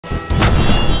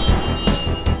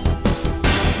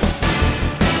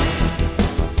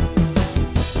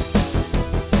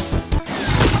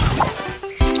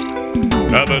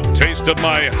Have a taste of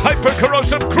my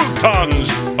hyper-corrosive croutons,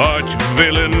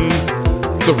 arch-villain.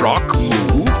 The rock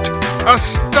moved?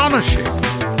 Astonishing!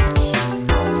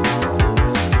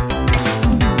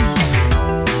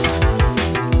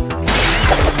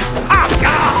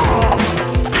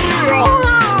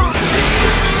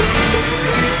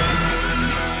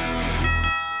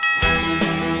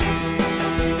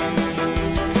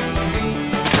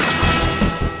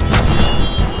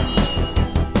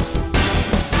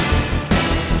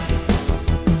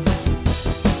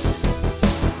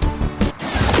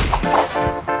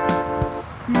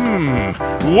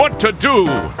 What to do?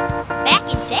 Back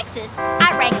in Texas,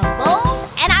 I wrangle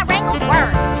bulls and I wrangle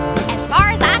worms. As far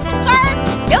as I'm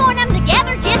concerned, doing them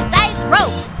together just saves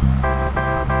rope.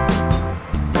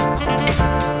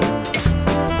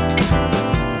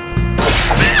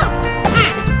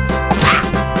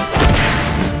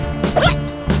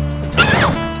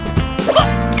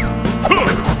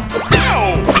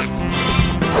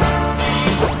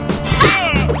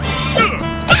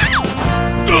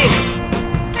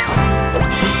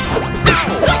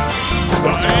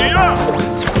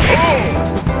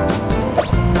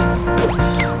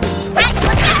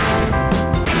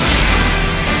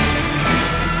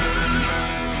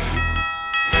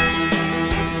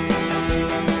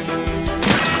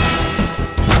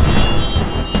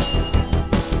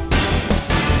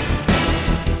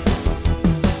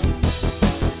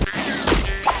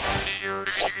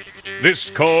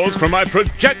 This calls for my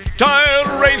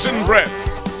projectile raisin breath.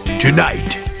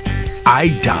 Tonight, I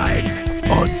dine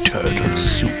on turtle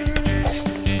soup.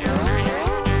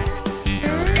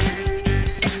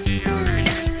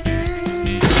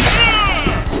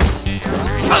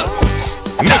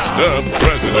 Mr.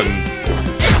 President.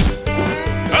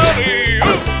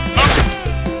 Alley-oop!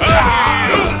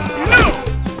 Alley-oop!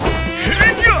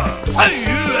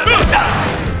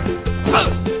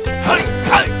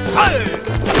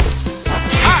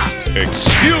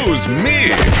 Excuse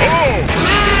me! Oh!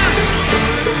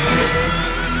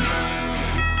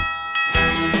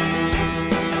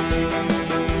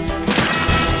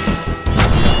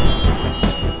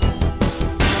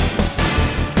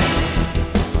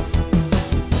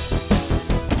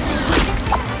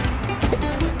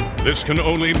 This can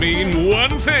only mean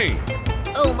one thing.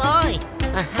 Oh my!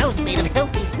 A house made of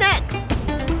healthy snacks!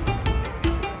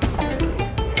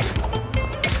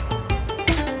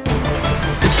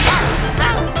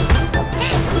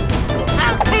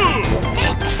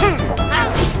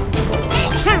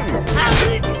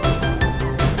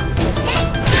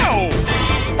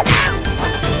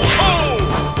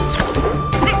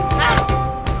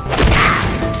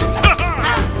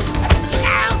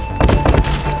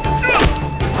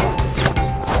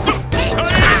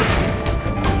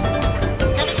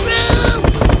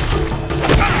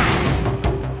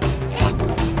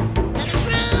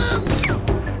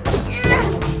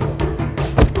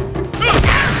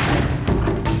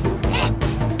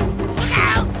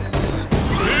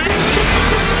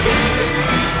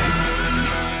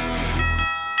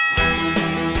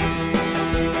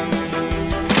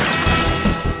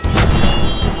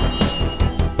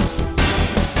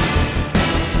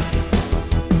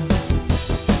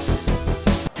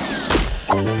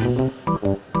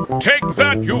 Take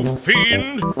that, you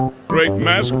fiend! Great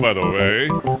mask, by the way.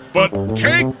 But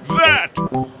take that!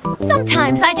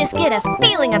 Sometimes I just get a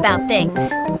feeling about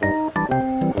things.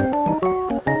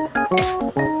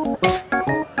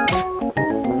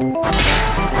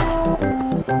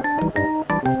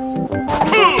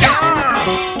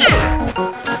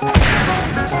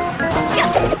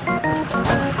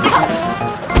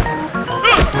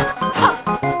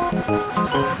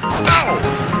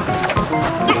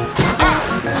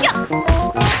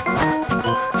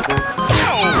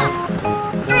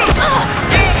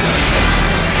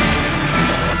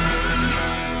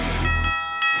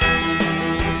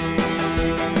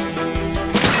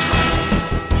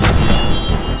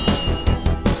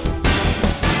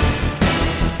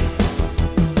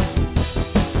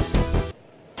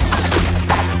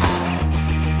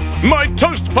 My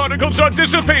toast particles are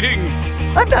dissipating!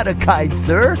 I'm not a kite,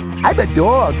 sir. I'm a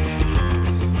dog.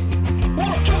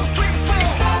 1, 2, 3, 4!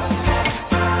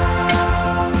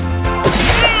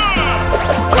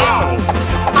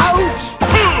 Ouch!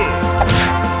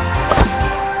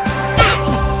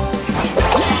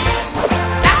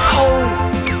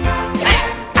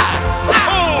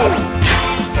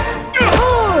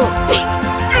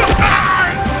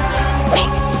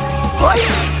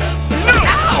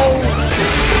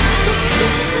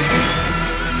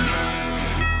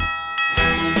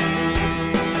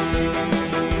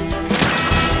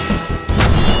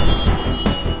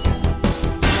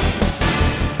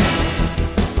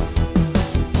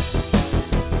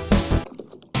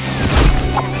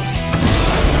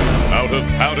 of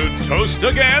powdered toast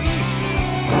again?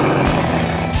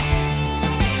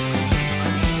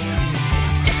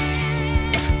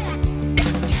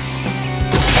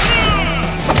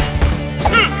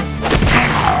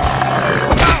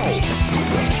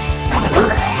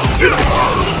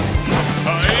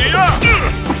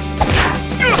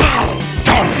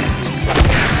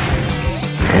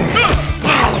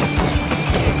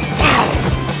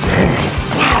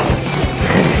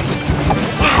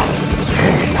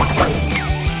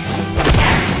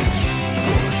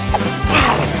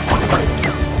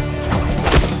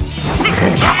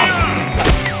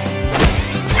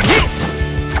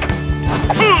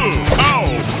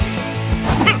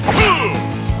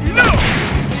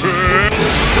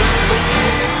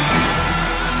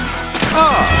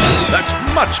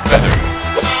 That's much better.